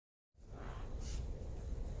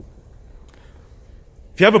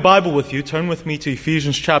If you have a Bible with you, turn with me to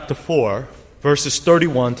Ephesians chapter 4, verses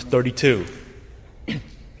 31 to 32.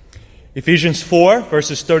 Ephesians 4,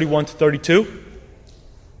 verses 31 to 32.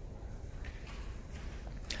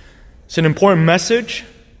 It's an important message,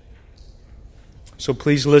 so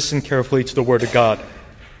please listen carefully to the Word of God.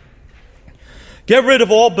 Get rid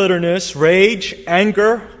of all bitterness, rage,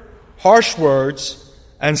 anger, harsh words,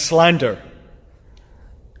 and slander,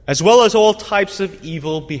 as well as all types of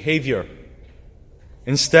evil behavior.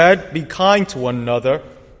 Instead, be kind to one another,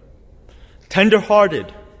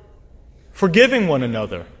 tender-hearted, forgiving one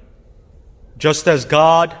another, just as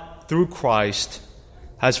God, through Christ,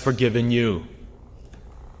 has forgiven you.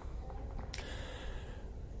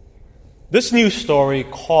 This news story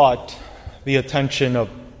caught the attention of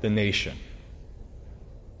the nation.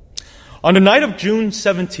 On the night of June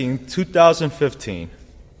 17, 2015,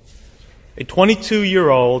 a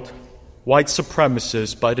 22-year-old white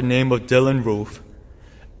supremacist by the name of Dylann Roof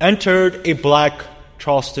entered a black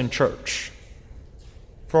Charleston church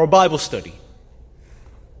for a Bible study.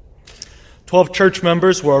 12 church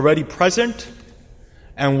members were already present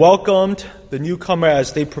and welcomed the newcomer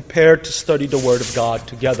as they prepared to study the Word of God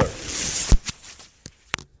together.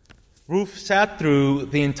 Roof sat through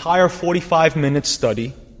the entire 45-minute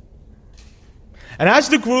study, and as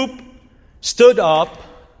the group stood up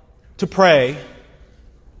to pray,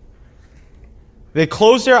 they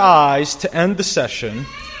closed their eyes to end the session,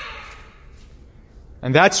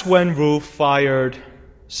 and that's when Roof fired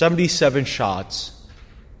 77 shots.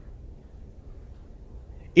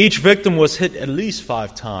 Each victim was hit at least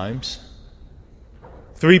 5 times.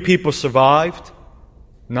 3 people survived.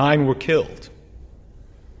 9 were killed.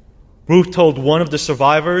 Roof told one of the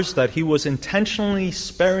survivors that he was intentionally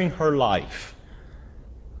sparing her life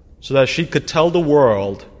so that she could tell the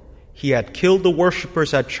world he had killed the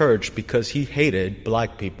worshipers at church because he hated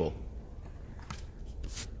black people.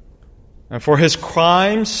 And for his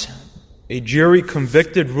crimes, a jury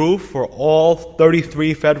convicted Roof for all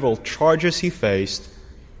 33 federal charges he faced,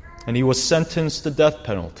 and he was sentenced to death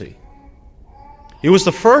penalty. He was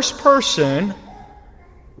the first person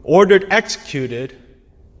ordered executed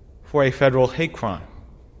for a federal hate crime.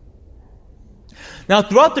 Now,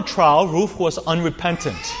 throughout the trial, Roof was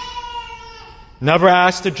unrepentant, never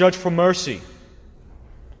asked the judge for mercy,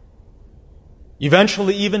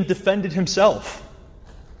 eventually even defended himself,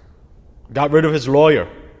 got rid of his lawyer,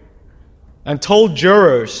 and told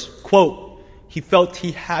jurors, quote, he felt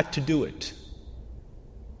he had to do it,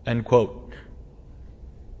 end quote.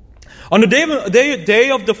 On the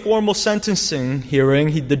day of the formal sentencing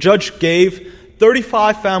hearing, the judge gave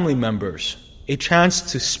 35 family members a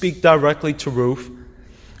chance to speak directly to Roof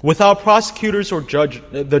without prosecutors or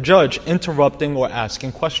the judge interrupting or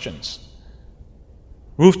asking questions.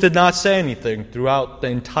 Roof did not say anything throughout the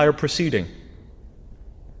entire proceeding.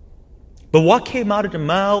 But what came out of the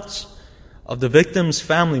mouths of the victims'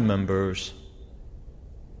 family members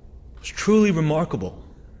was truly remarkable.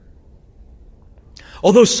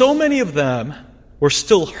 Although so many of them were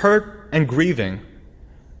still hurt and grieving,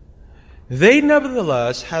 they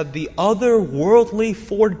nevertheless had the otherworldly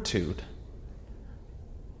fortitude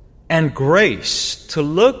and grace to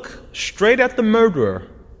look straight at the murderer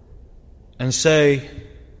and say,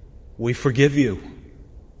 "We forgive you."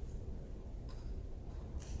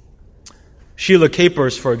 Sheila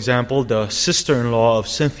Capers, for example, the sister-in-law of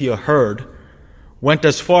Cynthia Hurd, went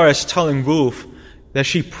as far as telling Roof that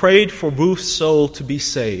she prayed for Roof's soul to be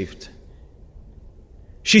saved.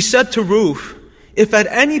 She said to Roof, "If at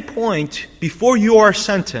any point before you are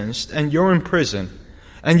sentenced and you're in prison,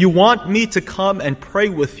 and you want me to come and pray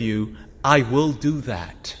with you, I will do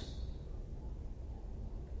that."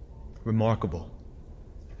 Remarkable.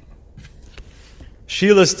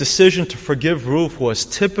 Sheila's decision to forgive Roof was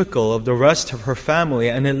typical of the rest of her family,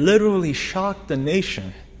 and it literally shocked the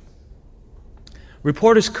nation.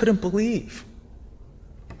 Reporters couldn't believe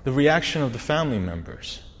the reaction of the family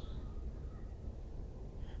members.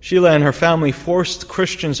 Sheila and her family forced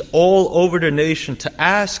Christians all over the nation to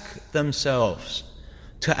ask themselves,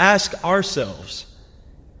 to ask ourselves,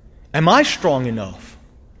 am I strong enough?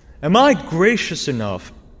 Am I gracious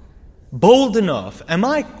enough? Bold enough? Am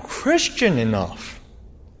I Christian enough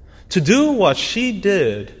to do what she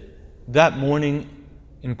did that morning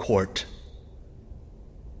in court?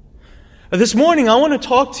 This morning, I want to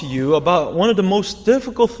talk to you about one of the most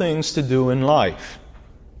difficult things to do in life.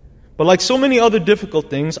 But like so many other difficult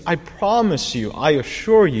things, I promise you, I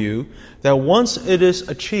assure you, that once it is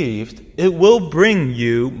achieved, it will bring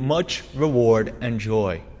you much reward and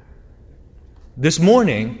joy. This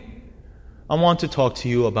morning, I want to talk to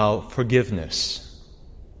you about forgiveness.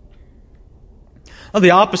 Now,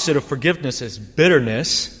 the opposite of forgiveness is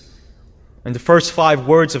bitterness. And the first 5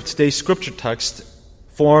 words of today's scripture text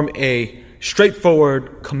form a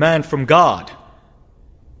straightforward command from God.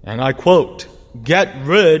 And I quote, "Get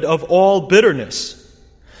rid of all bitterness."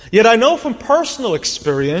 Yet I know from personal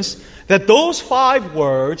experience that those 5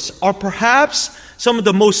 words are perhaps some of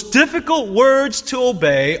the most difficult words to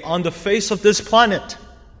obey on the face of this planet.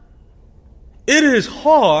 It is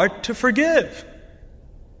hard to forgive.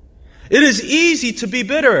 It is easy to be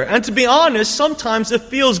bitter. And to be honest, sometimes it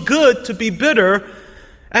feels good to be bitter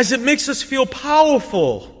as it makes us feel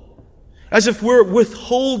powerful, as if we're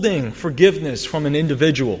withholding forgiveness from an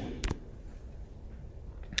individual.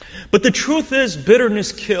 But the truth is,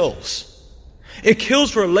 bitterness kills. It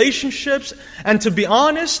kills relationships, and to be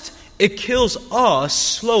honest, it kills us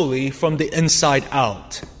slowly from the inside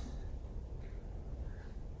out.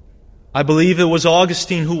 I believe it was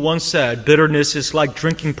Augustine who once said, bitterness is like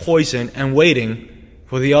drinking poison and waiting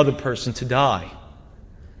for the other person to die.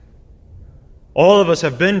 All of us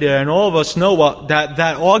have been there, and all of us know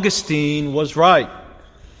that Augustine was right.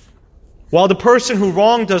 While the person who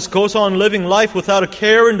wronged us goes on living life without a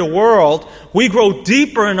care in the world, we grow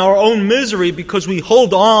deeper in our own misery because we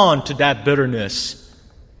hold on to that bitterness.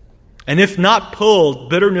 And if not pulled,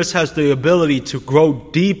 bitterness has the ability to grow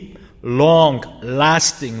deep, long,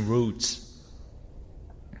 lasting roots.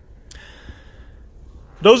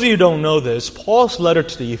 For those of you who don't know this, Paul's letter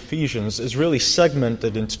to the Ephesians is really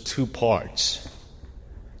segmented into 2 parts.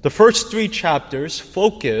 The first 3 chapters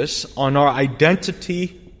focus on our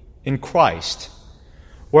identity in Christ,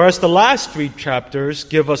 whereas the last 3 chapters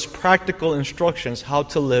give us practical instructions how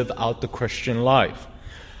to live out the Christian life.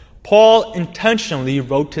 Paul intentionally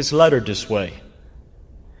wrote his letter this way.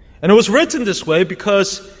 And it was written this way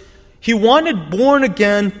because he wanted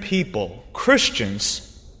born-again people, Christians,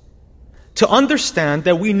 to understand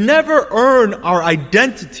that we never earn our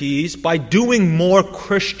identities by doing more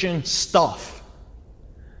Christian stuff.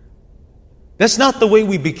 That's not the way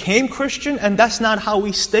we became Christian, and that's not how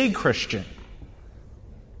we stay Christian.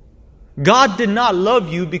 God did not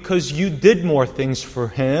love you because you did more things for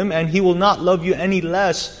Him, and He will not love you any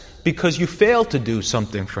less because you failed to do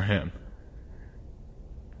something for Him.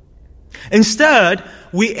 Instead,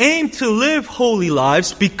 we aim to live holy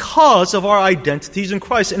lives because of our identities in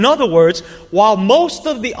Christ. In other words, while most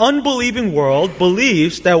of the unbelieving world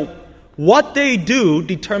believes that what they do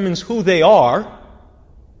determines who they are,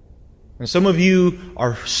 and some of you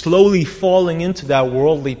are slowly falling into that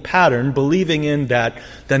worldly pattern, believing in that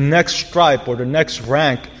the next stripe or the next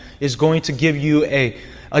rank is going to give you a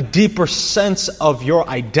deeper sense of your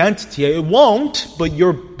identity. It won't, but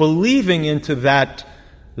you're believing into that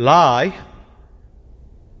lie.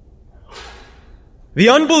 The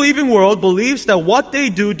unbelieving world believes that what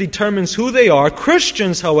they do determines who they are.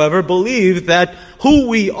 Christians, however, believe that who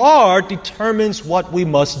we are determines what we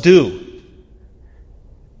must do.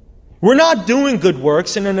 We're not doing good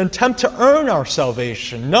works in an attempt to earn our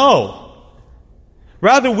salvation. No.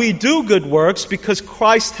 Rather, we do good works because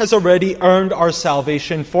Christ has already earned our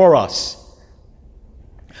salvation for us.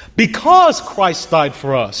 Because Christ died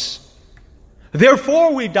for us,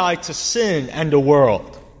 therefore we die to sin and the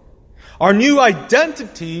world. Our new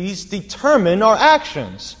identities determine our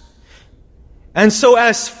actions. And so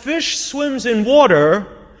as fish swims in water,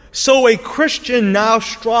 so a Christian now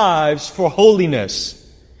strives for holiness.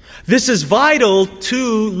 This is vital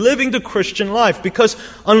to living the Christian life, because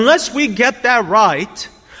unless we get that right,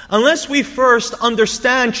 unless we first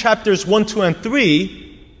understand chapters 1, 2, and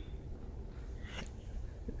 3,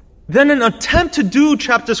 then an attempt to do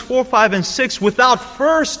chapters 4, 5, and 6 without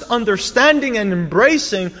first understanding and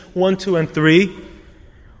embracing 1, 2, and 3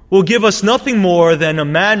 will give us nothing more than a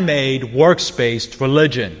man-made, works-based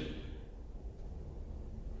religion.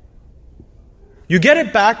 You get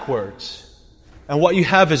it backwards, and what you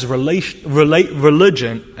have is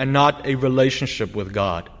religion and not a relationship with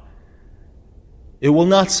God. It will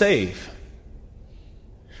not save.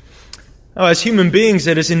 Now, as human beings,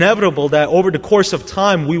 it is inevitable that over the course of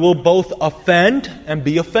time, we will both offend and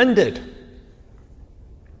be offended.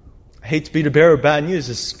 I hate to be the bearer of bad news.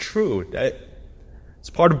 It's true. It's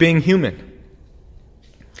part of being human.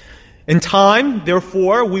 In time,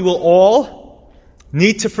 therefore, we will all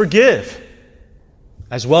need to forgive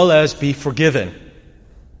as well as be forgiven.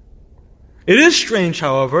 It is strange,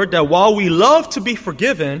 however, that while we love to be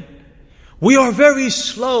forgiven, we are very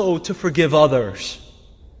slow to forgive others.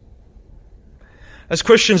 As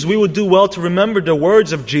Christians, we would do well to remember the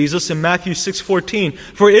words of Jesus in Matthew 6:14.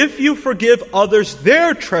 For if you forgive others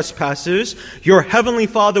their trespasses, your heavenly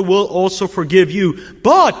Father will also forgive you.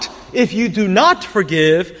 But if you do not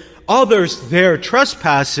forgive others their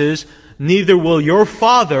trespasses, neither will your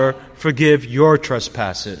Father forgive your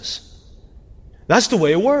trespasses. That's the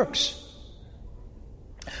way it works.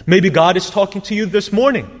 Maybe God is talking to you this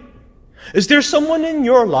morning. Is there someone in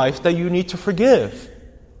your life that you need to forgive?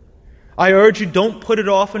 I urge you, don't put it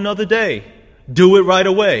off another day. Do it right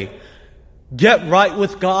away. Get right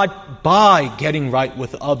with God by getting right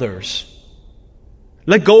with others.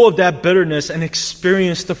 Let go of that bitterness and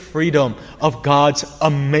experience the freedom of God's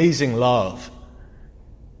amazing love.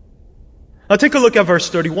 Now take a look at verse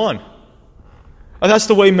 31. That's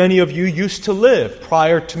the way many of you used to live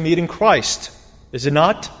prior to meeting Christ, is it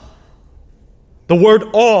not? The word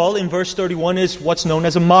all in verse 31 is what's known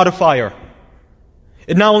as a modifier.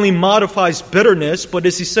 It not only modifies bitterness, but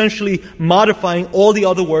is essentially modifying all the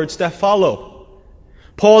other words that follow.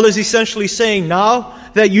 Paul is essentially saying, now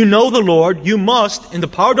that you know the Lord, you must, in the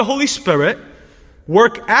power of the Holy Spirit,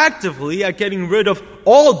 work actively at getting rid of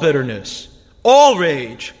all bitterness, all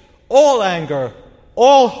rage, all anger,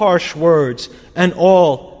 all harsh words, and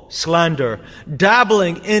all slander.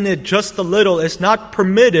 Dabbling in it just a little is not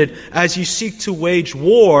permitted as you seek to wage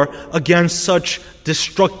war against such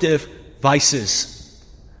destructive vices.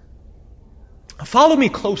 Follow me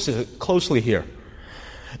closely here.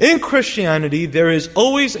 In Christianity, there is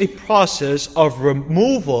always a process of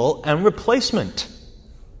removal and replacement.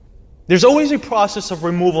 There's always a process of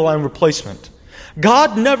removal and replacement.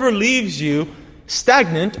 God never leaves you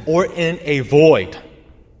stagnant or in a void.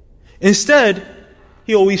 Instead,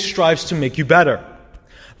 He always strives to make you better.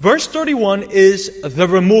 Verse 31 is the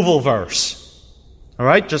removal verse. All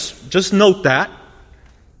right, just note that.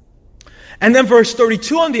 And then verse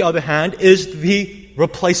 32, on the other hand, is the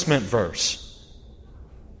replacement verse.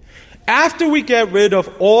 After we get rid of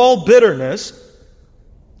all bitterness,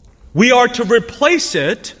 we are to replace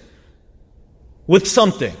it with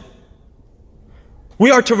something. We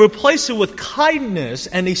are to replace it with kindness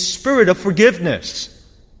and a spirit of forgiveness.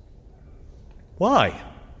 Why?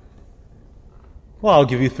 Well, I'll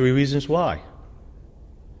give you 3 reasons why.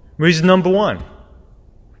 Reason number 1,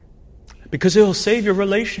 because it will save your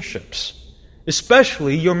relationships,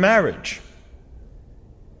 especially your marriage.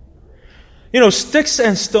 You know, sticks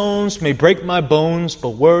and stones may break my bones, but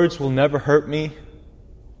words will never hurt me.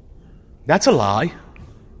 That's a lie,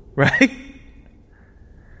 right?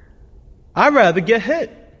 I'd rather get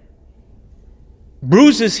hit.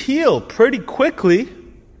 Bruises heal pretty quickly.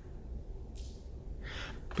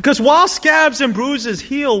 Because while scabs and bruises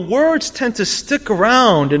heal, words tend to stick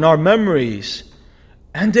around in our memories,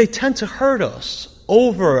 and they tend to hurt us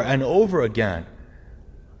over and over again.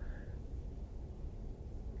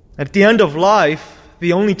 At the end of life,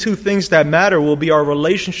 the only 2 things that matter will be our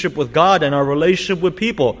relationship with God and our relationship with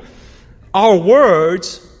people. Our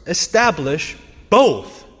words establish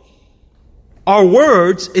both. Our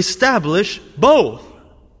words establish both.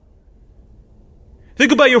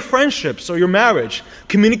 Think about your friendships or your marriage.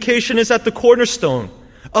 Communication is at the cornerstone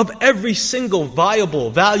of every single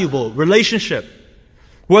viable, valuable relationship.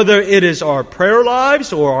 Whether it is our prayer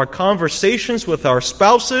lives or our conversations with our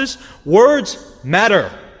spouses, words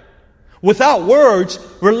matter. Without words,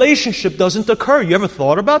 relationship doesn't occur. You ever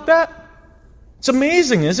thought about that? It's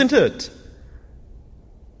amazing, isn't it?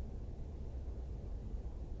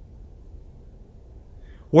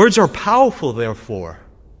 Words are powerful, therefore,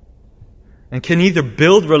 and can either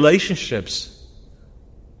build relationships,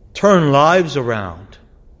 turn lives around,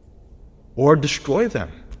 or destroy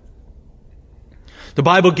them. The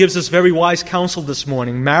Bible gives us very wise counsel this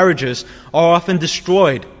morning. Marriages are often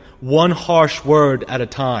destroyed one harsh word at a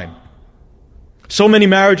time. So many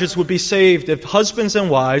marriages would be saved if husbands and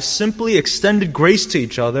wives simply extended grace to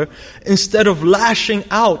each other instead of lashing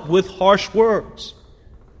out with harsh words.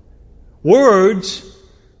 Words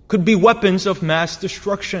could be weapons of mass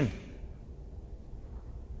destruction.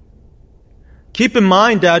 Keep in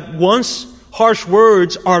mind that once harsh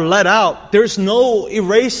words are let out, there's no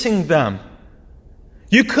erasing them.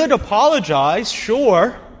 You could apologize,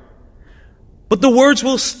 sure, but the words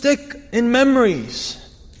will stick in memories.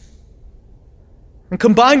 And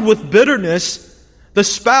combined with bitterness, the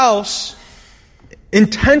spouse,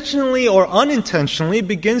 intentionally or unintentionally,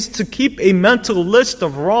 begins to keep a mental list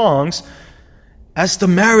of wrongs as the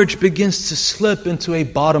marriage begins to slip into a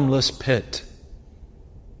bottomless pit.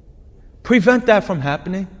 Prevent that from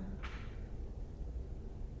happening.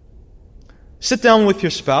 Sit down with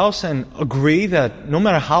your spouse and agree that no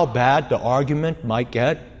matter how bad the argument might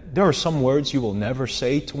get, there are some words you will never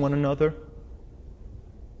say to one another.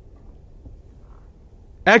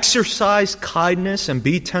 Exercise kindness and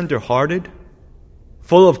be tender-hearted,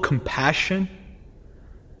 full of compassion.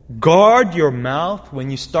 Guard your mouth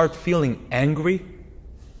when you start feeling angry.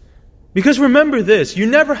 Because remember this, you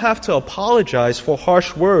never have to apologize for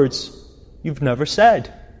harsh words you've never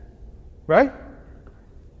said. Right?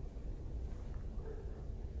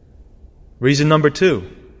 Reason number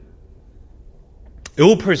 2. It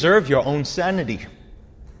will preserve your own sanity.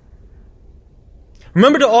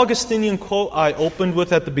 Remember the Augustinian quote I opened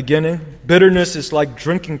with at the beginning? Bitterness is like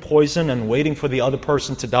drinking poison and waiting for the other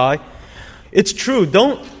person to die. It's true.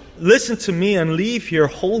 Don't listen to me and leave here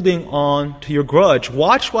holding on to your grudge.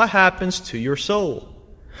 Watch what happens to your soul.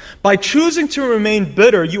 By choosing to remain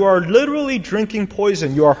bitter, you are literally drinking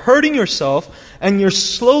poison. You are hurting yourself, and you're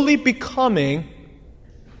slowly becoming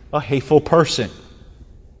a hateful person.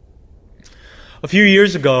 A few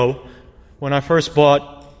years ago, when I first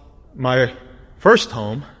bought my first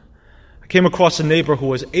home, I came across a neighbor who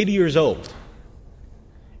was 80 years old.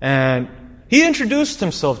 And he introduced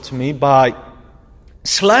himself to me by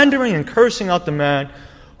slandering and cursing out the man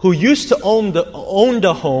who used to own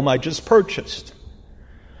the home I just purchased.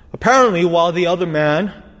 Apparently, while the other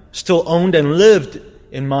man still owned and lived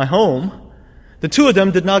in my home, the two of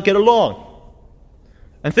them did not get along.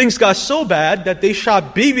 And things got so bad that they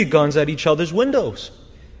shot BB guns at each other's windows.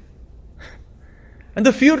 And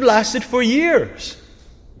the feud lasted for years.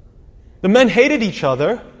 The men hated each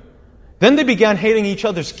other. Then they began hating each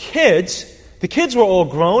other's kids. The kids were all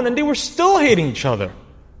grown, and they were still hating each other.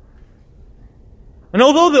 And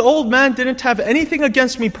although the old man didn't have anything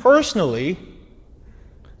against me personally,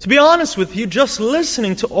 to be honest with you, just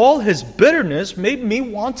listening to all his bitterness made me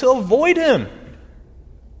want to avoid him.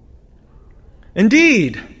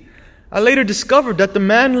 Indeed, I later discovered that the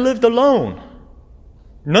man lived alone.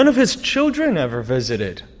 None of his children ever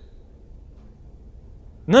visited.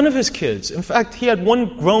 None of his kids. In fact, he had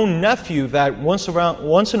one grown nephew that once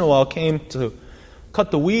in a while came to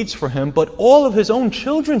cut the weeds for him, but all of his own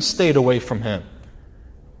children stayed away from him.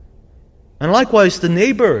 And likewise, the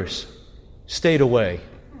neighbors stayed away.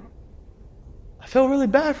 I felt really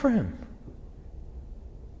bad for him.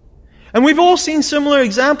 And we've all seen similar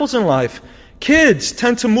examples in life. Kids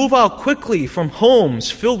tend to move out quickly from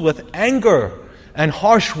homes filled with anger and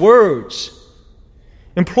harsh words.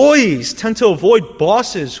 Employees tend to avoid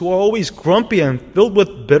bosses who are always grumpy and filled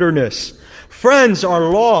with bitterness. Friends are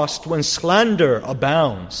lost when slander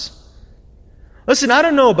abounds. Listen, I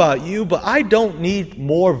don't know about you, but I don't need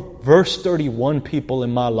more verse 31 people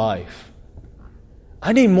in my life.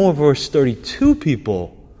 I need more verse 32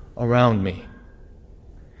 people around me.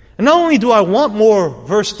 And not only do I want more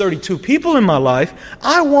verse 32 people in my life,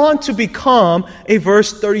 I want to become a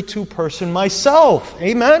verse 32 person myself.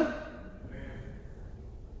 Amen?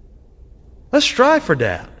 Let's strive for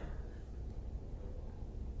that.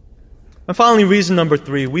 And finally, reason number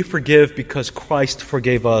 3, we forgive because Christ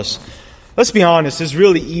forgave us. Let's be honest, it's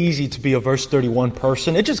really easy to be a verse 31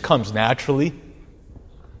 person. It just comes naturally.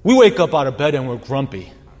 We wake up out of bed and we're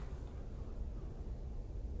grumpy.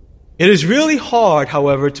 It is really hard,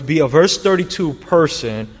 however, to be a verse 32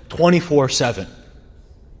 person 24/7.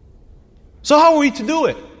 So how are we to do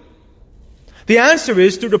it? The answer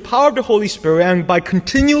is through the power of the Holy Spirit and by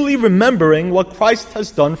continually remembering what Christ has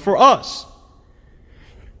done for us.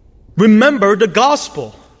 Remember the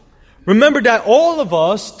gospel. Remember that all of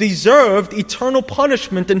us deserved eternal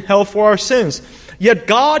punishment in hell for our sins. Yet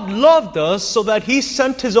God loved us so that He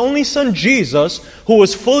sent His only Son Jesus, who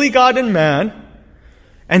was fully God and man,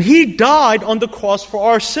 and He died on the cross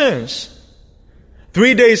for our sins.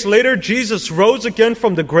 3 days later, Jesus rose again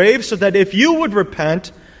from the grave so that if you would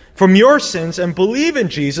repent from your sins and believe in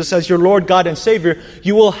Jesus as your Lord, God, and Savior,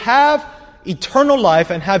 you will have eternal life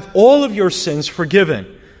and have all of your sins forgiven.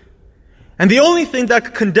 And the only thing that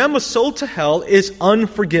could condemn a soul to hell is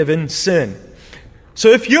unforgiven sin. So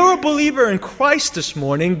if you're a believer in Christ this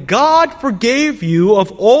morning, God forgave you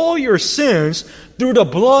of all your sins through the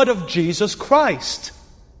blood of Jesus Christ.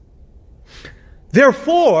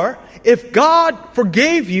 Therefore, if God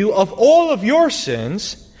forgave you of all of your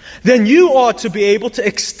sins, then you ought to be able to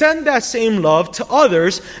extend that same love to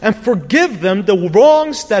others and forgive them the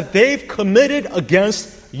wrongs that they've committed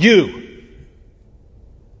against you.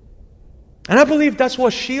 And I believe that's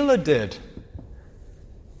what Sheila did.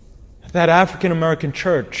 That African American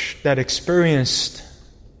church that experienced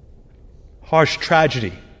harsh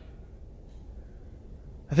tragedy.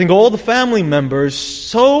 I think all the family members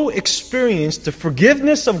so experienced the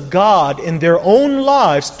forgiveness of God in their own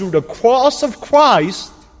lives through the cross of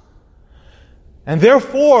Christ, and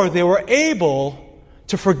therefore they were able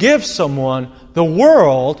to forgive someone the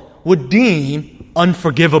world would deem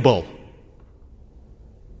unforgivable.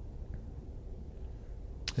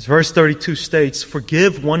 As verse 32 states,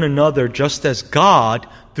 forgive one another just as God,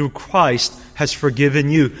 through Christ, has forgiven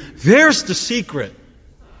you. There's the secret.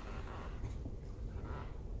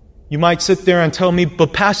 You might sit there and tell me,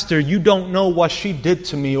 but Pastor, you don't know what she did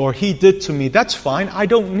to me or he did to me. That's fine. I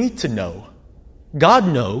don't need to know. God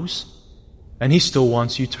knows, and He still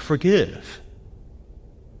wants you to forgive.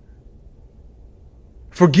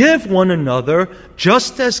 Forgive one another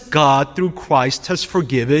just as God through Christ has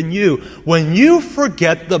forgiven you. When you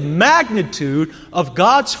forget the magnitude of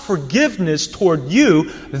God's forgiveness toward you,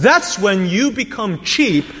 that's when you become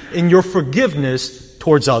cheap in your forgiveness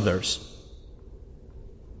towards others.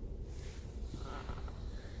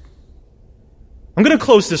 I'm going to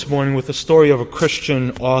close this morning with a story of a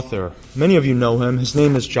Christian author. Many of you know him. His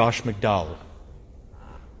name is Josh McDowell.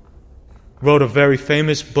 Wrote a very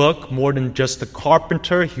famous book, More Than Just a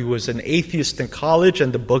Carpenter. He was an atheist in college,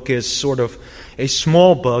 and the book is sort of a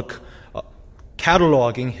small book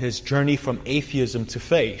cataloging his journey from atheism to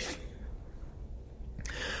faith.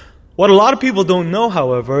 What a lot of people don't know,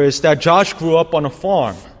 however, is that Josh grew up on a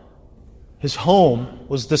farm. His home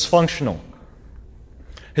was dysfunctional.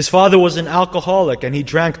 His father was an alcoholic, and he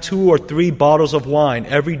drank 2 or 3 bottles of wine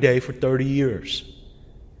every day for 30 years.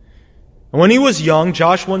 And when he was young,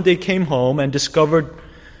 Josh one day came home and discovered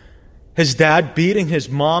his dad beating his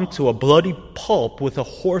mom to a bloody pulp with a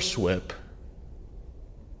horsewhip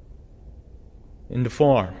in the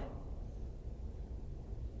farm.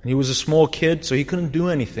 And he was a small kid, so he couldn't do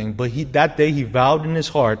anything. But that day he vowed in his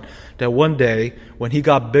heart that one day, when he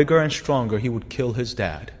got bigger and stronger, he would kill his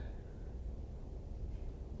dad.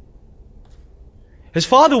 His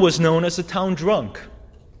father was known as a town drunk.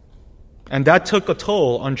 And that took a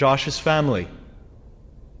toll on Josh's family.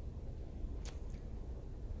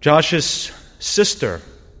 Josh's sister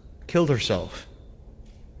killed herself.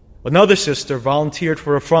 Another sister volunteered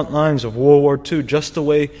for the front lines of World War II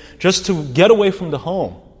just to get away from the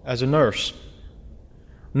home as a nurse.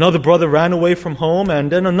 Another brother ran away from home, and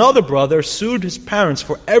then another brother sued his parents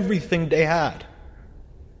for everything they had.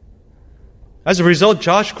 As a result,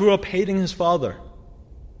 Josh grew up hating his father.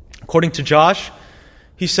 According to Josh,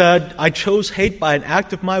 he said, "I chose hate by an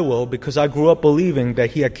act of my will because I grew up believing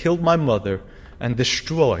that he had killed my mother and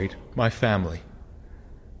destroyed my family."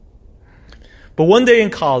 But one day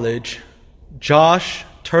in college, Josh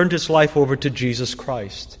turned his life over to Jesus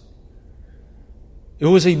Christ. It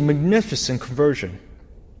was a magnificent conversion.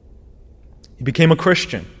 He became a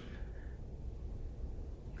Christian.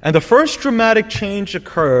 And the first dramatic change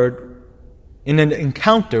occurred in an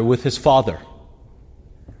encounter with his father.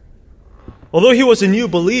 Although he was a new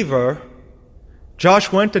believer,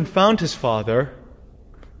 Josh went and found his father,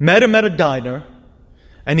 met him at a diner,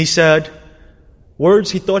 and he said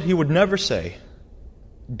words he thought he would never say.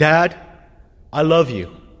 "Dad, I love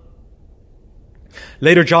you."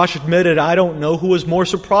 Later, Josh admitted, "I don't know who was more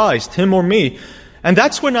surprised, him or me." And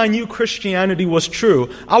that's when I knew Christianity was true.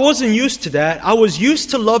 I wasn't used to that. I was used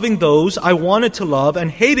to loving those I wanted to love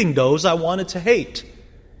and hating those I wanted to hate.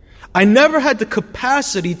 I never had the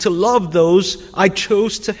capacity to love those I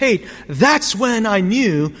chose to hate. That's when I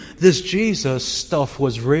knew this Jesus stuff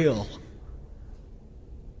was real.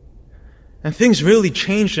 And things really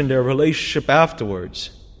changed in their relationship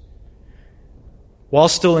afterwards. While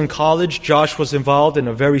still in college, Josh was involved in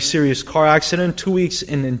a very serious car accident. 2 weeks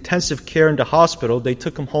in intensive care in the hospital. They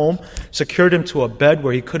took him home, secured him to a bed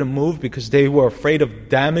where he couldn't move because they were afraid of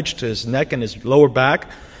damage to his neck and his lower back.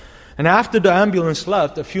 And after the ambulance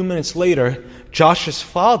left, a few minutes later, Josh's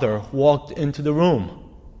father walked into the room.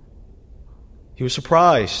 He was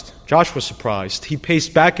surprised. Josh was surprised. He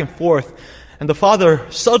paced back and forth, and the father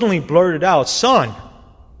suddenly blurted out, "Son,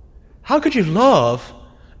 how could you love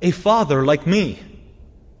a father like me?"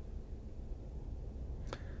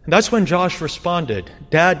 And that's when Josh responded,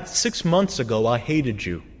 "Dad, 6 months ago I hated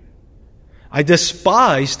you. I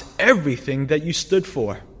despised everything that you stood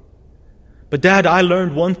for. But Dad, I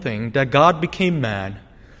learned one thing, that God became man.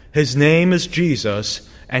 His name is Jesus,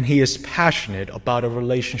 and He is passionate about a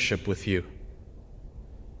relationship with you."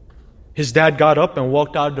 His dad got up and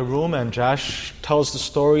walked out of the room, and Josh tells the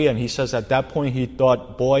story, and he says at that point he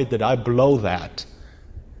thought, "Boy, did I blow that."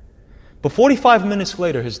 But 45 minutes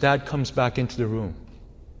later, his dad comes back into the room.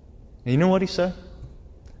 And you know what he said?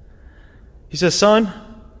 He says, "Son,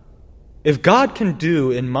 if God can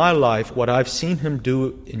do in my life what I've seen Him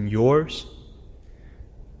do in yours,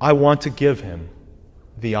 I want to give Him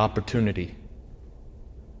the opportunity."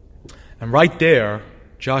 And right there,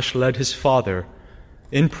 Josh led his father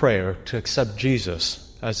in prayer to accept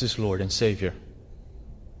Jesus as his Lord and Savior.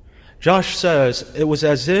 Josh says it was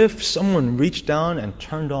as if someone reached down and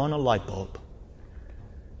turned on a light bulb.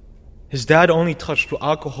 His dad only touched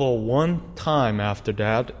alcohol one time after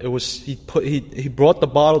that. It was he brought the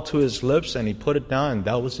bottle to his lips and he put it down, and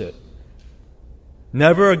that was it.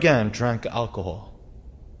 Never again drank alcohol.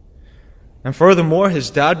 And furthermore, his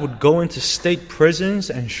dad would go into state prisons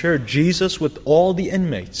and share Jesus with all the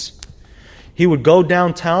inmates. He would go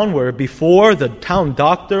downtown where before the town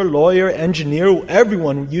doctor, lawyer, engineer,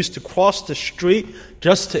 everyone used to cross the street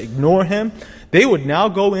just to ignore him. They would now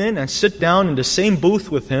go in and sit down in the same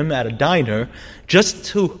booth with him at a diner just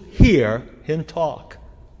to hear him talk.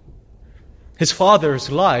 His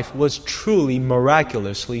father's life was truly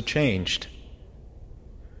miraculously changed.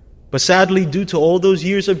 But sadly, due to all those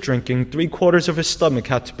years of drinking, 3/4 of his stomach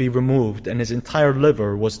had to be removed and his entire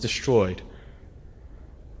liver was destroyed.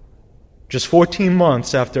 Just 14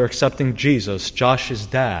 months after accepting Jesus, Josh's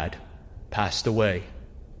dad passed away.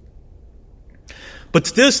 But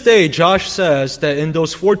to this day, Josh says that in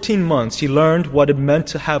those 14 months, he learned what it meant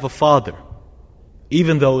to have a father,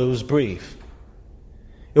 even though it was brief.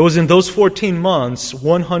 It was in those 14 months,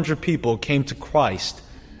 100 people came to Christ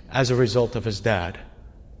as a result of his dad.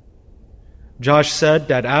 Josh said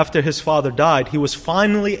that after his father died, he was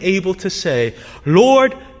finally able to say,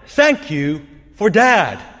 "Lord, thank you for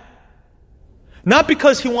Dad." Not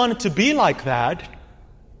because he wanted to be like that,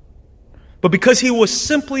 but because he was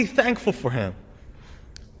simply thankful for him.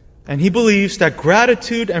 And he believes that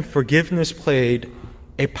gratitude and forgiveness played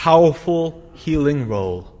a powerful healing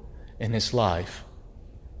role in his life.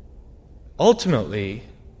 Ultimately,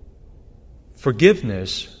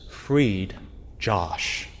 forgiveness freed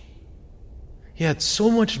Josh. He had so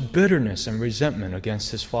much bitterness and resentment against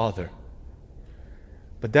his father.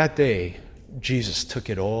 But that day, Jesus took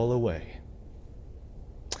it all away.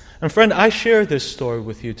 And friend, I share this story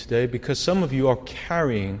with you today because some of you are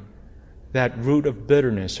carrying that root of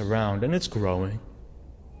bitterness around, and it's growing.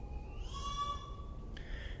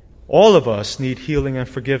 All of us need healing and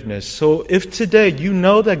forgiveness. So if today you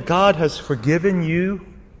know that God has forgiven you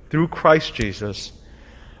through Christ Jesus,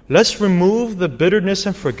 let's remove the bitterness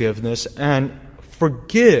and forgiveness and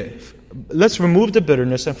forgive. Let's remove the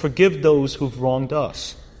bitterness and forgive those who've wronged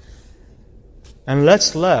us. And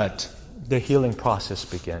let's let the healing process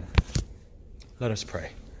begin. Let us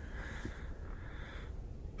pray.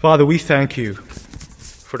 Father, we thank you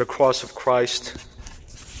for the cross of Christ.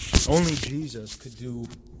 Only Jesus could do